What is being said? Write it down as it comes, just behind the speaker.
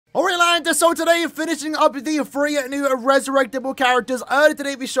And so today, finishing up the 3 new resurrectable characters. Earlier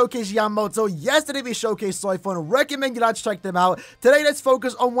today, we showcased Yamamoto. Yesterday, we showcased Soifun. Recommend you lads check them out. Today, let's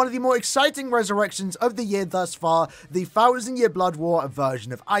focus on one of the more exciting resurrections of the year thus far, the 1000-Year Blood War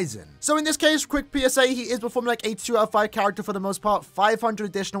version of Aizen. So in this case, quick PSA, he is performing like a 2 out of 5 character for the most part, 500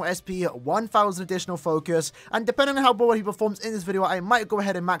 additional SP, 1000 additional focus, and depending on how well he performs in this video, I might go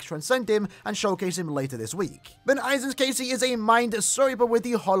ahead and max transcend him and showcase him later this week. But in Aizen's case, he is a mind sweeper with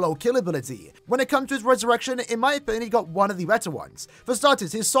the hollow kill ability. When it comes to his resurrection, in my opinion, he got one of the better ones. For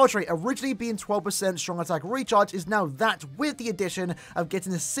starters, his soul trait, originally being 12% strong attack recharge, is now that with the addition of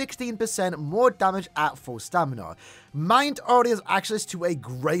getting 16% more damage at full stamina. Mind already has access to a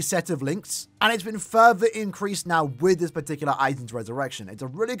great set of links, and it's been further increased now with this particular Aizen's resurrection. It's a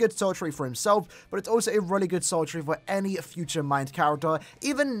really good soul trait for himself, but it's also a really good soul trait for any future Mind character.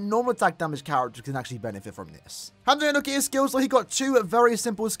 Even normal attack damage characters can actually benefit from this. Having a look at his skills, so he got 2 very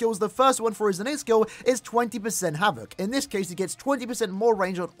simple skills. The first one for his innate skill is 20% Havoc. In this case, he gets 20% more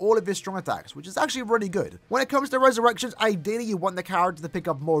range on all of his strong attacks, which is actually really good. When it comes to resurrections, ideally you want the character to pick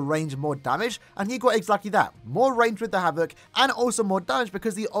up more range, more damage, and he got exactly that. More range with the Havoc, and also more damage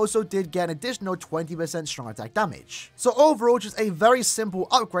because he also did get an additional 20% strong attack damage. So overall, just a very simple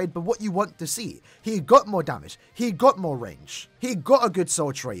upgrade, but what you want to see. He got more damage, he got more range, he got a good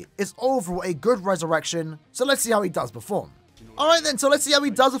soul trait. It's overall a good resurrection, so let's see how he does perform. Alright then, so let's see how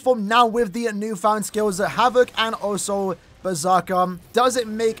he does perform now with the newfound skills at Havoc and also Berserker. Does it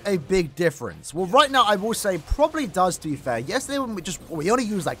make a big difference? Well, right now, I will say probably does, to be fair. Yesterday, when we only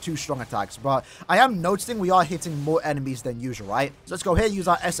used like 2 strong attacks, but I am noticing we are hitting more enemies than usual, right? So let's go here, use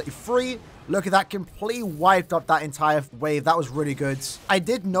our SA3. Look at that, completely wiped up that entire wave. That was really good. I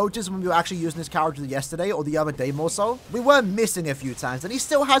did notice when we were actually using this character yesterday, or the other day more so, we were missing a few times, and he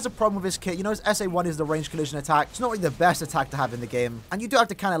still has a problem with his kit. You know, his SA1 is the range collision attack. It's not really the best attack to have in the game, and you do have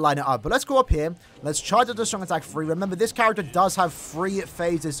to kind of line it up. But let's go up here. Let's charge up the strong attack 3. Remember, this character does have 3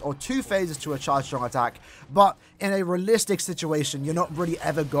 phases, or 2 phases to a charged strong attack, but in a realistic situation, you're not really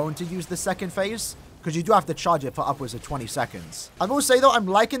ever going to use the second phase, because you do have to charge it for upwards of 20 seconds. I will say though, I'm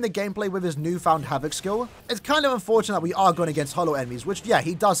liking the gameplay with his newfound Havoc skill. It's kind of unfortunate that we are going against hollow enemies, which yeah,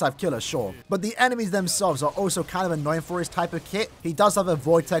 he does have killers, sure. But the enemies themselves are also kind of annoying for his type of kit. He does have a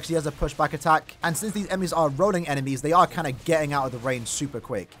vortex, he has a pushback attack, and since these enemies are rolling enemies, they are kind of getting out of the range super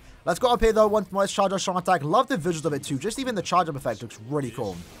quick. Let's go up here though, once more, let's charge our strong attack. Love the visuals of it too, just even the charge up effect looks really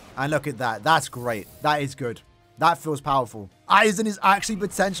cool. And look at that, that's great. That is good. That feels powerful. Aizen is actually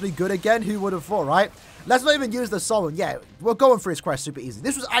potentially good again. Who would have thought, right? Let's not even use the soul. Yeah, we're going through his quest super easy.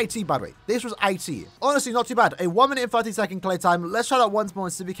 This was IT, by the way. This was IT. Honestly, not too bad. A 1 minute and 30 second clay time. Let's try that once more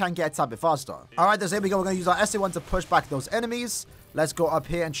and see if we can get a tad bit faster. All right, here we go. We're going to use our SA1 to push back those enemies. Let's go up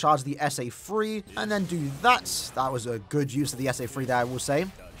here and charge the SA3 and then do that. That was a good use of the SA3 there, I will say.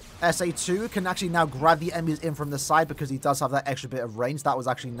 SA2 can actually now grab the enemies in from the side because he does have that extra bit of range. That was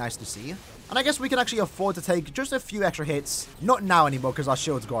actually nice to see. And I guess we can actually afford to take just a few extra hits. Not now anymore because our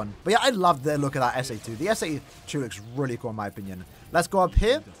shield's gone. But yeah, I love the look of that SA2. The SA2 looks really cool in my opinion. Let's go up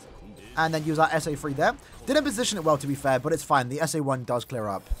here and then use our SA3 there. Didn't position it well, to be fair, but it's fine. The SA1 does clear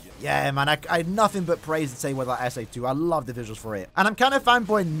up. Yeah, man, I had nothing but praise to say with that SA2. I love the visuals for it. And I'm kind of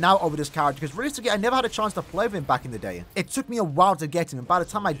fanboying now over this character because realistically, I never had a chance to play with him back in the day. It took me a while to get him, and by the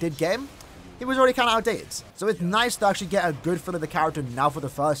time I did get him, he was already kind of outdated. So it's nice to actually get a good feel of the character now for the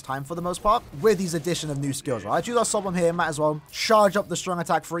first time for the most part with these addition of new skills, right? Use our Soblum here, might as well charge up the strong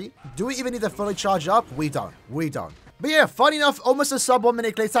attack 3. Do we even need to fully charge up? We don't. We don't. But yeah, funny enough, almost a sub 1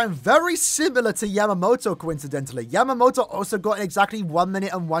 minute clay time, very similar to Yamamoto, coincidentally. Yamamoto also got exactly 1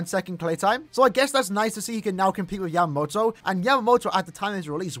 minute and 1 second clay time. So I guess that's nice to see he can now compete with Yamamoto. And Yamamoto, at the time of his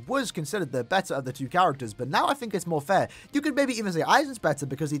release, was considered the better of the 2 characters. But now I think it's more fair. You could maybe even say Aizen's better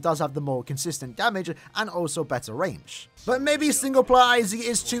because he does have the more consistent damage and also better range. But maybe single player IZ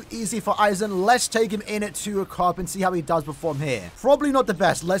is too easy for Aizen. Let's take him in to a cop and see how he does perform here. Probably not the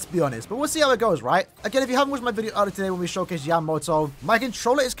best, let's be honest. But we'll see how it goes, right? Again, if you haven't watched my video earlier today when we showcased Yamamoto, my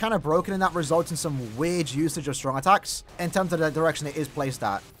controller is kind of broken and that results in some weird usage of strong attacks in terms of the direction it is placed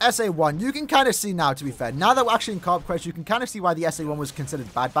at. SA1, you can kind of see now, to be fair. Now that we're actually in co-op quest, you can kind of see why the SA1 was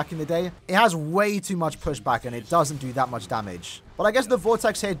considered bad back in the day. It has way too much pushback and it doesn't do that much damage. But I guess the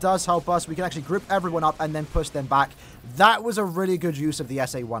vortex here does help us. We can actually group everyone up and then push them back. That was a really good use of the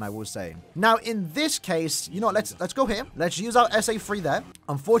SA1, I will say. Now, in this case, you know what, let's go here. Let's use our SA3 there.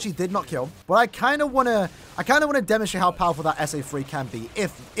 Unfortunately, did not kill. But I kind of want to demonstrate how powerful that SA3 can be,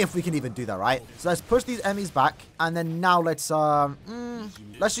 if we can even do that, right? So let's push these enemies back. And then now let's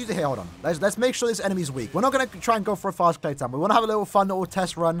use it here. Hold on. Let's make sure this enemy's weak. We're not going to try and go for a fast play time. We want to have a little fun little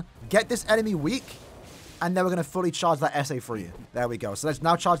test run. Get this enemy weak. and then we're going to fully charge that SA3. There we go. So let's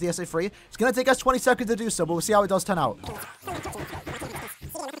now charge the SA3. It's going to take us 20 seconds to do so, but we'll see how it does turn out.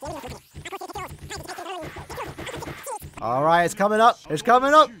 All right, it's coming up. It's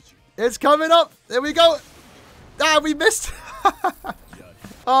coming up. It's coming up. There we go. Ah, we missed.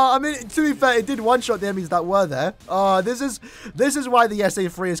 I mean, to be fair, it did one-shot the enemies that were there. This is why the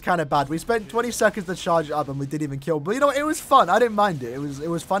SA3 is kind of bad. We spent 20 seconds to charge it up and we didn't even kill. But you know, it was fun. I didn't mind it. It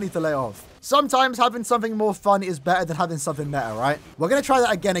was funny to lay off. Sometimes having something more fun is better than having something meta, right? We're going to try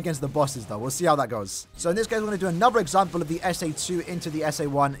that again against the bosses, though. We'll see how that goes. So in this case, we're going to do another example of the SA2 into the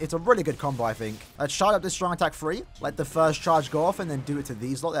SA1. It's a really good combo, I think. Let's charge up this strong attack 3. Let the first charge go off and then do it to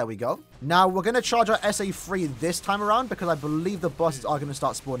these lot. There we go. Now, we're going to charge our SA3 this time around because I believe the bosses are going to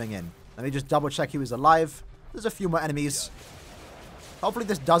start spawning in. Let me just double check he was alive. There's a few more enemies. Hopefully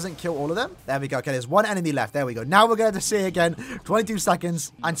this doesn't kill all of them. There we go. Okay, there's one enemy left. There we go. Now we're going to see again 22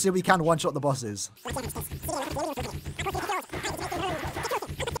 seconds and see if we can one-shot the bosses.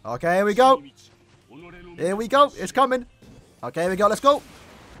 Okay, here we go. Here we go. It's coming. Okay, here we go. Let's go.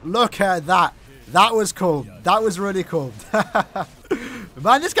 Look at that. That was cool. That was really cool.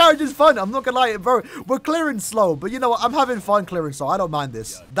 Man, this character is fun. I'm not gonna lie, bro. We're clearing slow, but you know what? I'm having fun clearing slow. I don't mind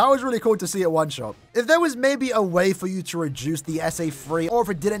this. That was really cool to see it one shot. If there was maybe a way for you to reduce the SA3, or if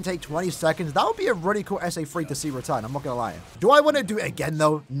it didn't take 20 seconds, that would be a really cool SA3 to see return. I'm not gonna lie. Do I want to do it again,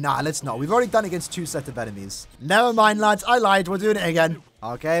 though? Nah, let's not. We've already done it against 2 sets of enemies. Never mind, lads. I lied. We're doing it again.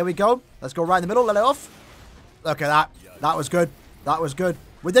 Okay, here we go. Let's go right in the middle. Let it off. Look at that. That was good. That was good.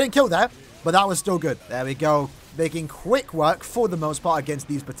 We didn't kill there, but that was still good. There we go. Making quick work for the most part against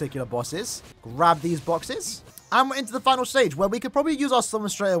these particular bosses. Grab these boxes. And we're into the final stage where we could probably use our summon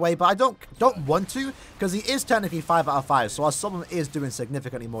straight away, but I don't want to because he is technically 5 out of 5. So our summon is doing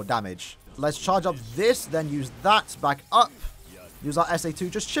significantly more damage. Let's charge up this, then use that back up. Use our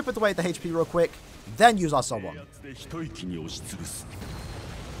SA2. Just chip it away at the HP real quick. Then use our summon.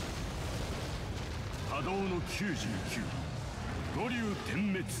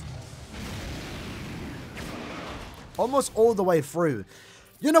 Almost all the way through.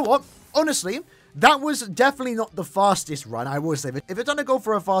 You know what? Honestly, that was definitely not the fastest run, I will say. If you're trying to go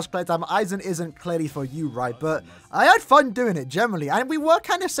for a fast playtime, AIZEN isn't clearly for you, right? But I had fun doing it, generally. And we were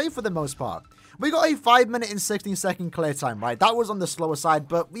kind of safe for the most part. We got a 5-minute and 16-second clear time, right? That was on the slower side,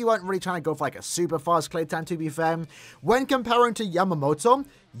 but we weren't really trying to go for like a super fast clear time, to be fair. When comparing to Yamamoto,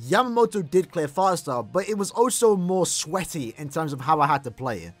 Yamamoto did clear faster, but it was also more sweaty in terms of how I had to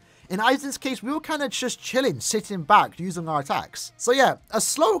play. In AIZEN's case, we were kind of just chilling, sitting back, using our attacks. So yeah, a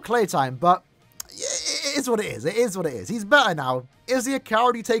slow clear time, but it is what it is. It is what it is. He's better now. Is he a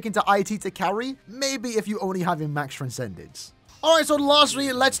coward you take into IT to carry? Maybe if you only have him max transcended. Alright, so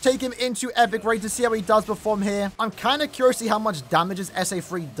lastly, let's take him into Epic Raid to see how he does perform here. I'm kind of curious to see how much damage his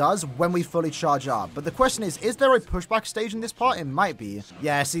SA3 does when we fully charge up. But the question is there a pushback stage in this part? It might be.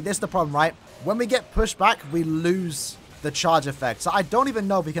 Yeah, see, this is the problem, right? When we get pushed back, we lose the charge effect. So I don't even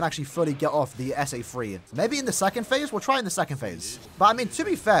know if we can actually fully get off the SA3. Maybe in the second phase? We'll try in the second phase. But I mean, to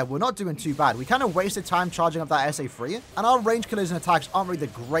be fair, we're not doing too bad. We kind of wasted time charging up that SA3. And our range collision attacks aren't really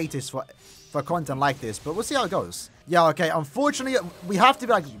the greatest for content like this. But we'll see how it goes. Yeah, okay. Unfortunately, we have to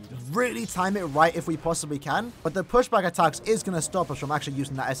like really time it right if we possibly can. But the pushback attacks is going to stop us from actually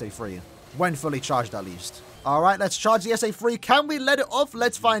using that SA3. When fully charged, at least. Alright, let's charge the SA3. Can we let it off?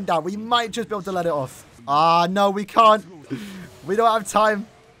 Let's find out. We might just be able to let it off. Ah, no, we can't. We don't have time.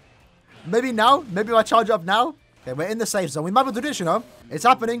 Maybe now? Maybe I charge up now? Okay, we're in the safe zone. We might be able to do this, you know. It's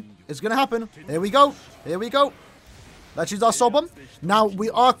happening. It's going to happen. Here we go. Here we go. Let's use our soul bomb. Now, we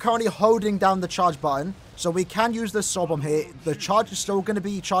are currently holding down the charge button. So we can use the soul bomb here. The charge is still going to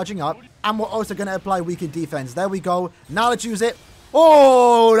be charging up. And we're also going to apply weakened defense. There we go. Now let's use it.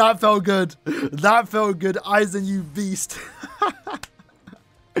 Oh, that felt good. That felt good. AIZEN, you beast.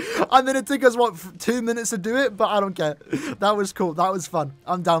 And then it took us, what, 2 minutes to do it? But I don't care. That was cool. That was fun.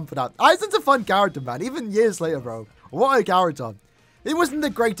 I'm down for that. AIZEN's a fun character, man. Even years later, bro. What a character. He wasn't the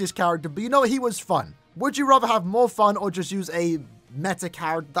greatest character, but you know, he was fun. Would you rather have more fun or just use a meta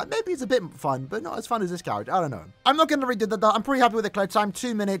character that maybe is a bit fun, but not as fun as this character? I don't know. I'm not going to redo that. I'm pretty happy with the clear time.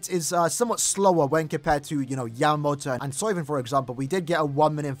 2 minutes is somewhat slower when compared to, you know, Yamamoto and Soyvin, for example. We did get a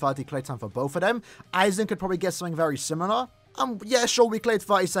 1 minute 30 clear time for both of them. AIZEN could probably get something very similar. Yeah, sure, we cleared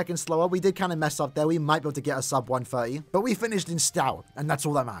 30 seconds slower. We did kind of mess up there. We might be able to get a sub 130, but we finished in style, and that's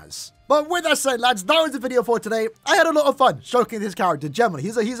all that matters. But with that said, lads, that was the video for today. I had a lot of fun showcasing this character. Generally,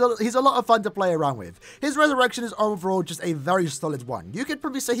 he's a lot of fun to play around with. His resurrection is overall just a very solid one. You could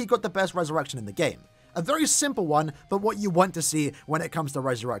probably say he got the best resurrection in the game. A very simple one, but what you want to see when it comes to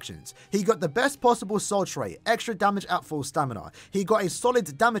resurrections. He got the best possible soul trait, extra damage at full stamina. He got a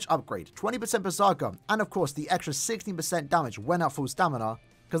solid damage upgrade, 20% Berserker, and of course the extra 16% damage when at full stamina,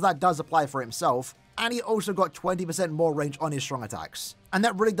 because that does apply for himself. And he also got 20% more range on his strong attacks. And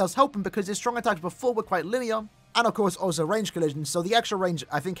that really does help him because his strong attacks before were quite linear, and of course also range collision, so the extra range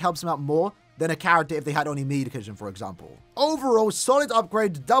I think helps him out more than a character if they had only melee collision, for example. Overall, solid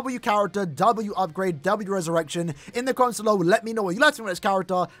upgrade, W character, W upgrade, W resurrection. In the comments below, let me know what you like to from this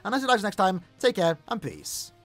character, and I'll see you guys next time. Take care, and peace.